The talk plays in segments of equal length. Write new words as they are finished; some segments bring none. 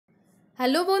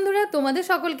Hello বন্ধুরা, তোমাদের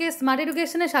সকলকে স্মার্ট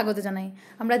এডুকেশনে স্বাগত জানাই।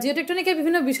 আমরা জিওটেকটনিকের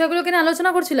বিভিন্ন বিষয়গুলোকে নিয়ে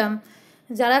আলোচনা করছিলাম।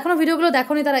 যারা এখনও ভিডিওগুলো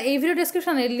দেখোনি তারা এই ভিডিও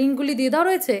ডেসক্রিপশনে লিঙ্কগুলি দিয়ে দেওয়া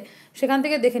রয়েছে, সেখান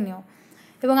থেকে দেখে নিও।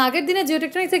 এবং আগের দিনে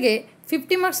জিওটেকটনিক থেকে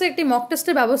 50 মার্কসের একটি মক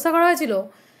টেস্টের ব্যবস্থা করা হয়েছিল,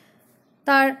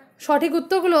 তার সঠিক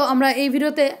উত্তরগুলো আমরা এই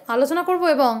ভিডিওতে আলোচনা করব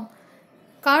এবং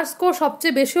কার স্কোর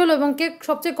সবচেয়ে বেশি হলো এবং কে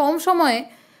সবচেয়ে কম সময়ে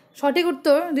সঠিক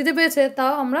উত্তর দিতে পেরেছে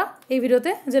তাও আমরা এই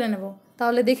ভিডিওতে জেনে নেব।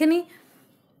 তাহলে দেখে নিই,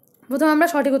 প্রথমে আমরা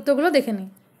সঠিক উত্তরগুলো দেখে নিই।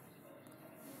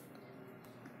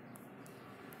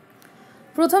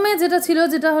 প্রথমে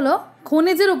যেটা হলো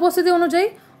খনিজের উপস্থিতি অনুযায়ী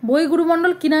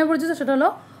বহিঃগুরুমণ্ডল কী নামে পরিচিত, সেটা হলো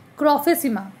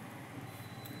ক্রফেসিমা।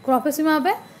 ক্রফেসিমা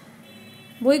হবে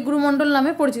বহিঃগুরুমণ্ডল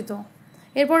নামে পরিচিত।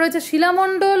 এরপর রয়েছে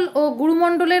শিলামণ্ডল ও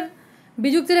গুরুমণ্ডলের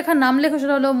বিযুক্তি রেখার নাম লেখো,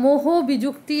 সেটা হলো মোহ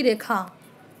বিযুক্তি রেখা।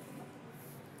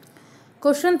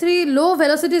 কোশ্চেন 3, লো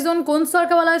ভেলোসিটি জোন কোন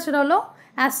স্তরকে বলা হয়, সেটা হলো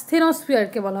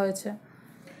অ্যাস্থেনোস্ফিয়ারকে বলা হয়েছে।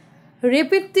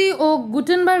 রেপিত্তি ও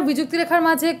গুটেনবার্গ বিযুক্তি রেখার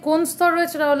মাঝে কোন স্তর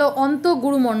রয়েছে, সেটা হলো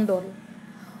অন্তঃগুরুমণ্ডল।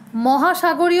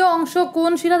 মহাসাগরীয় অংশ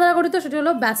কোন শিলা দ্বারা গঠিত, সেটি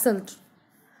হলো ব্যাসল্ট।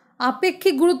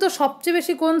 আপেক্ষিক গুরুত্ব সবচেয়ে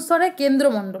বেশি কোন স্তরে,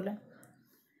 কেন্দ্রমণ্ডলে।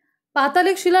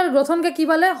 পাতালিক শিলার গ্রথনকে কী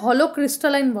বলে, হলো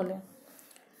ক্রিস্টালাইন বলে।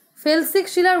 ফেলসিক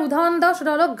শিলার উদাহরণ দাও,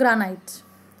 সেটা হলো গ্রানাইট।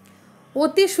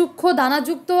 অতি সূক্ষ্ম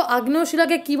দানাযুক্ত আগ্নেয়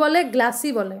শিলাকে কী বলে, গ্লাসি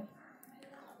বলে।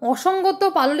 অসঙ্গত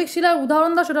পাললিক শিলার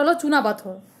উদাহরণ দাও, সেটা হলো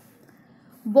চুনাপাথর।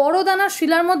 বড় দানার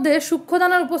শিলার মধ্যে সূক্ষ্ম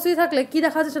দানার উপস্থিতি থাকলে কী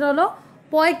দেখা যাচ্ছে, সেটা হলো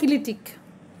পয়কিলিটিক।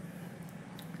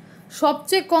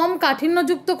 সবচেয়ে কম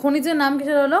কাঠিন্যযুক্ত খনিজের নাম কি,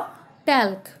 সেটা হলো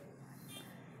ট্যাল্ক।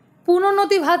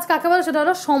 পুনর্নতি ভাঁজ কাকে বলে, সেটা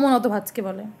হলো সমনত ভাঁজকে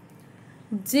বলে।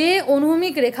 যে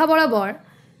অনুভূমিক রেখা বরাবর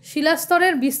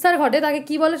শিলাস্তরের বিস্তার ঘটে তাকে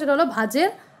কি বলে, সেটা হলো ভাঁজের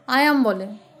আয়াম বলে।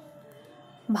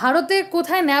 ভারতে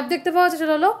কোথায় ন্যাপ দেখতে পাওয়া যাচ্ছে,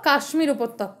 সেটা হলো কাশ্মীর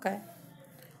উপত্যকায়।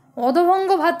 অধভঙ্গ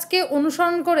ভাঁজকে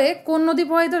অনুসরণ করে কোন নদী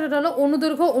প্রবাহিত, সেটা হলো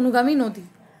অনুদৈর্ঘ্য অনুগামী নদী।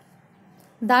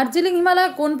 দার্জিলিং হিমালয়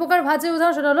কোন প্রকার ভাঁজের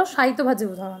উদাহরণ, সেটা হলো সাহিত্য ভাঁজের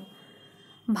উদাহরণ।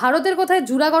 ভারতের কোথায়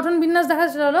জুড়া গঠন বিন্যাস দেখা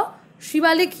যায়, সেটা হলো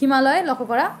শিবালিক হিমালয়ে লক্ষ্য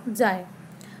করা যায়।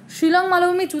 শিলং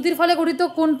মালভূমি চ্যুতির ফলে গঠিত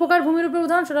কোন প্রকার ভূমিরূপের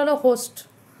উদাহরণ, সেটা হলো হোস্ট।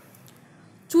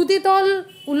 চ্যুতিতল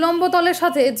উল্লম্ব তলের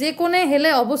সাথে যে কোণে হেলে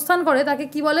অবস্থান করে তাকে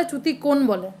কি বলে, চ্যুতি কোণ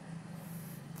বলে।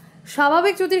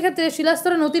 স্বাভাবিক চ্যুতির ক্ষেত্রে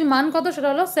শিলাস্তরে নতির মান কত, সেটা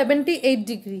হলো 78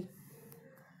 ডিগ্রি।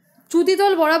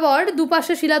 চ্যুতিতল বরাবর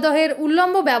দুপাশে শিলাদহের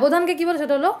উল্লম্ব ব্যবধানকে কী বলে,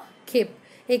 সেটা হলো ক্ষেপ।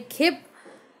 এই ক্ষেপ,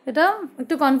 এটা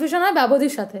একটু কনফিউশন হয়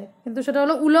ব্যবধির সাথে, কিন্তু সেটা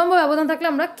হলো উল্লম্ব ব্যবধান থাকলে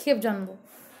আমরা ক্ষেপ জানব।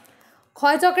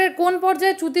 ক্ষয়চক্রের কোন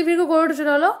পর্যায়ে চ্যুতিভৃঙ্গ গড়ে ওঠে,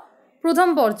 সেটা হলো প্রথম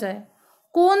পর্যায়ে।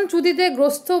 কোন চ্যুতিতে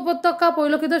গ্রস্ত উপত্যকা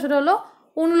পরিলক্ষিত, সেটা হলো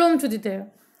অনুলোম চ্যুতিতে।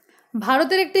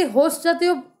 ভারতের একটি হোস্ট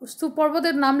জাতীয় স্তূপ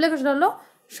পর্বতের নাম লেখো, সেটা হলো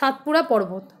সাতপুরা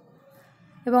পর্বত।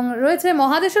 এবং রয়েছে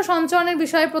মহাদেশীয় সঞ্চরণের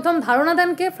বিষয়ে প্রথম ধারণা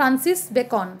দেন কে, ফ্রান্সিস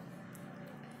বেকন।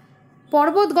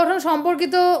 পর্বত গঠন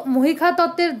সম্পর্কিত মহিখা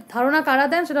তত্ত্বের ধারণা কারা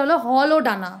দেন, সেটা হলো হল ও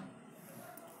ডানা।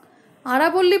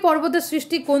 আরাবল্লী পর্বতের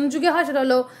সৃষ্টি কোন যুগে হয়, সেটা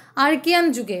হলো আর্কিয়ান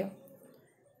যুগে।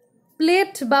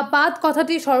 প্লেট বা পাত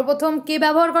কথাটি সর্বপ্রথম কে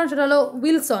ব্যবহার করেন, সেটা হলো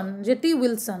উইলসন, যেটি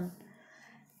উইলসন।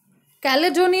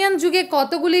 ক্যালেডোনিয়ান যুগে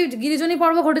কতগুলি গিরিজনী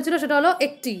পর্ব ঘটেছিল, সেটা হলো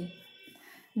একটি।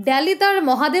 ড্যালি তার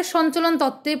মহাদেশ সঞ্চালন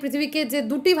তত্ত্বে পৃথিবীকে যে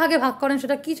দুটি ভাগে ভাগ করেন,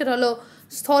 সেটা কি, সেটা হলো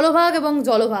স্থলভাগ এবং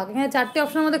জলভাগ। এখানে চারটি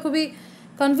অপশনের মধ্যে খুবই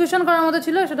কনফিউশন করার মতো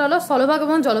ছিল, সেটা হলো স্থলভাগ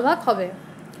এবং জলভাগ হবে।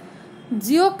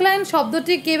 জিওক্লাইন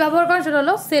শব্দটি কে ব্যবহার করেন, সেটা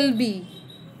হলো সেলবি।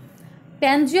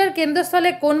 প্যানজিয়ার কেন্দ্রস্থলে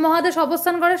কোন মহাদেশ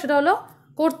অবস্থান করে, সেটা হলো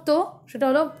কর্তো, সেটা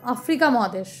হলো আফ্রিকা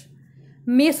মহাদেশ।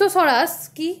 মেসোসরাস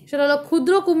কি, সেটা হলো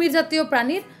ক্ষুদ্র কুমির জাতীয়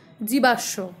প্রাণীর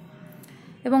জীবাশ্ম।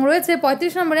 এবং রয়েছে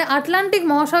 35 নম্বরে, আটলান্টিক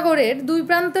মহাসাগরের দুই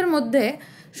প্রান্তের মধ্যে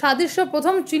সাদৃশ্য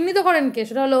প্রথম চিহ্নিত করেন কে,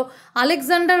 সেটা হলো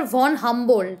আলেকজান্ডার ভন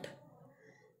হামবোল্ট।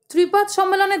 ত্রিপদ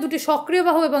সম্মেলনে দুটি সক্রিয়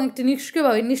বাহু এবং একটি নিষ্ক্রিয়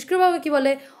বাহু, নিষ্ক্রিয় বাহু কি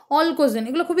বলে, অলকোজেন।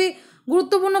 এগুলো খুবই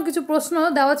গুরুত্বপূর্ণ কিছু প্রশ্ন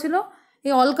দেওয়া ছিল।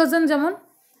 এই অলকোজেন যেমন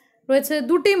রয়েছে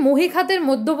দুটি মহিখাতের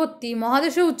মধ্যবর্তী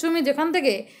মহাদেশীয় উচ্চভূমি যেখান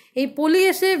থেকে এই পলি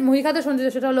এসে মহিখাতে সঞ্চিত,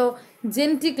 সেটা হলো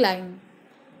জেন্টিক লাইন।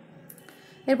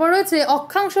 এরপর রয়েছে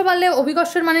অক্ষাংশ বাড়লে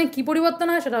অভিকর্ষের মানে কী পরিবর্তন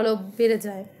হয়, সেটা হলো বেড়ে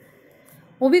যায়।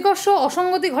 অভিকর্ষ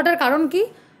অসঙ্গতি ঘটার কারণ কি,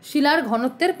 শিলার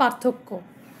ঘনত্বের পার্থক্য।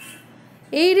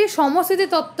 এরই সমস্থিতি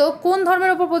তত্ত্ব কোন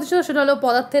ধর্মের উপর প্রতিষ্ঠিত, সেটা হলো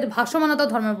পদার্থের ভাসমানতা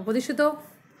ধর্মের উপর প্রতিষ্ঠিত।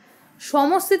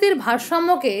 সমস্থিতির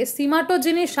ভারসাম্যকে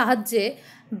সিমাটোজেনির সাহায্যে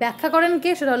ব্যাখ্যা করেন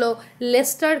কে, সেটা হলো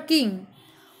লেস্টার কিং।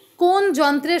 কোন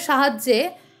যন্ত্রের সাহায্যে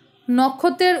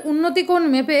নক্ষত্রের উন্নতি কোণ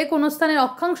মেপে কোনো স্থানের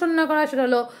অক্ষাংশ নির্ণয় করা হয়, সেটা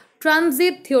হলো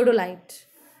ট্রানজিট থিওডোলাইট।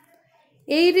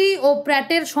 এইরি ও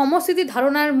প্র্যাটের সমস্থিতি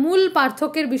ধারণার মূল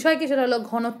পার্থক্যের বিষয় কি, সেটা হলো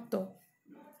ঘনত্ব।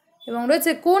 এবং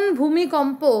রয়েছে কোন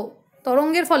ভূমিকম্প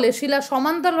তরঙ্গের ফলে শিলা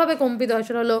সমান্তরালভাবে কম্পিত হয়,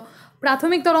 সেটা হলো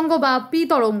প্রাথমিক তরঙ্গ বা পি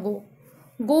তরঙ্গ।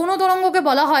 গৌণ তরঙ্গকে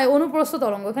বলা হয় অনুপ্রস্থ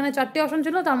তরঙ্গ। এখানে 4টি অপশন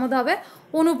ছিল, তার মধ্যে হবে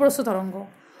অনুপ্রস্থ তরঙ্গ।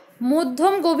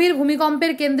 মধ্যম গভীর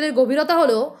ভূমিকম্পের কেন্দ্রের গভীরতা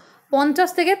হলো 50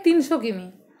 থেকে 300 কিমি।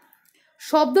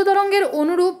 শব্দ তরঙ্গের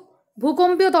অনুরূপ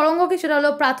ভূকম্পীয় তরঙ্গ কি, সেটা হলো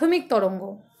প্রাথমিক তরঙ্গ।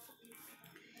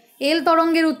 এল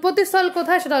তরঙ্গের উৎপত্তিস্থল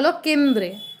কোথায়, সেটা হলো কেন্দ্রে,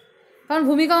 কারণ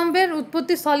ভূমিকম্পের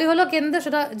উৎপত্তিস্থলই হলো কেন্দ্রে,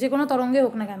 সেটা যে কোনো তরঙ্গে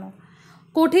হোক না কেন।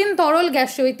 কঠিন, তরল,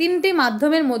 গ্যাসীয় এই 3টি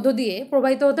মাধ্যমের মধ্য দিয়ে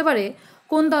প্রবাহিত হতে পারে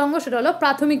কোন তরঙ্গ, সেটা হলো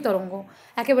প্রাথমিক তরঙ্গ।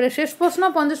 একেবারে শেষ প্রশ্ন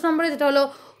 50 নম্বরে, যেটা হলো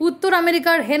উত্তর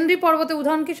আমেরিকার হেনরি পর্বতের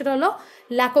উদাহরণ কি, সেটা হলো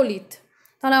ল্যাকোলিথ।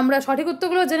 তাহলে আমরা সঠিক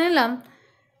উত্তরগুলো জেনে নিলাম।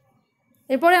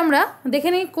 এরপরে আমরা দেখে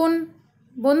নিই কোন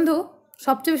বন্ধু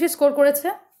সবচেয়ে বেশি স্কোর করেছে।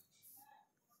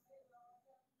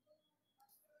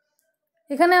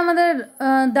 এখানে আমাদের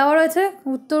দেওয়া রয়েছে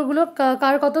উত্তরগুলো,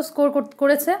 কার কত স্কোর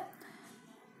করেছে।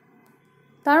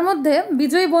 তার মধ্যে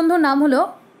বিজয়ী বন্ধুর নাম হলো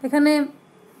এখানে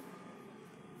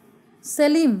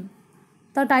সেলিম,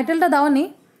 তার টাইটেলটা দেওয়া নেই।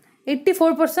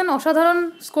 84% অসাধারণ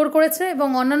স্কোর করেছে, এবং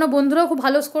অন্যান্য বন্ধুরাও খুব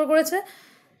ভালো স্কোর করেছে।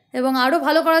 এবং আরও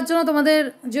ভালো করার জন্য তোমাদের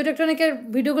জিওটেকটনিকের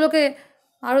ভিডিওগুলোকে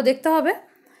আরও দেখতে হবে।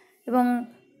 এবং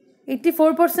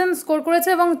 84% স্কোর করেছে,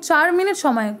 এবং 4 মিনিট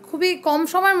সময়, খুবই কম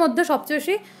সময়ের মধ্যে সবচেয়ে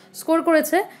বেশি স্কোর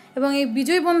করেছে। এবং এই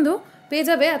বিজয়ী বন্ধু পেয়ে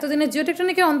যাবে এতদিনের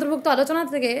জিওটেকটনিকের অন্তর্ভুক্ত আলোচনা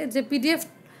থেকে যে PDF,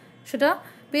 সেটা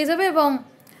পেয়ে যাবে। এবং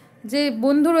যে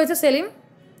বন্ধু রয়েছে সেলিম,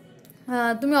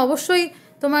 তুমি অবশ্যই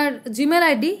তোমার জিমেল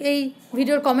আইডি এই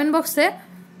ভিডিওর কমেন্ট বক্সে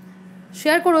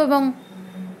শেয়ার করো, এবং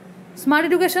স্মার্ট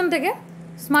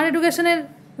এডুকেশনের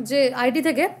যে আইডি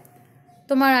থেকে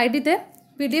তোমার আইডিতে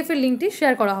PDF-এর লিঙ্কটি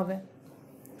শেয়ার করা হবে।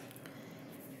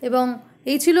 এবং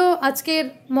এই ছিল আজকের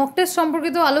মক টেস্ট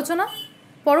সম্পর্কিত আলোচনা।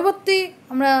 পরবর্তী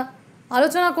আমরা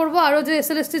আলোচনা করব আরও যে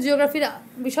SLST জিওগ্রাফির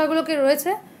বিষয়গুলোকে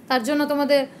রয়েছে, তার জন্য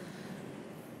তোমাদের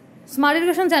স্মার্ট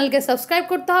এডুকেশন চ্যানেলকে সাবস্ক্রাইব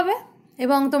করতে হবে।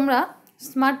 এবং তোমরা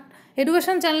স্মার্ট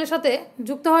এডুকেশন চ্যানেলের সাথে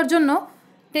যুক্ত হওয়ার জন্য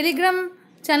টেলিগ্রাম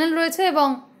চ্যানেল রয়েছে এবং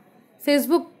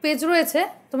ফেসবুক পেজ রয়েছে,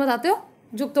 তোমরা তাতেও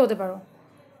যুক্ত হতে পারো।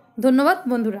 ধন্যবাদ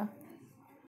বন্ধুরা।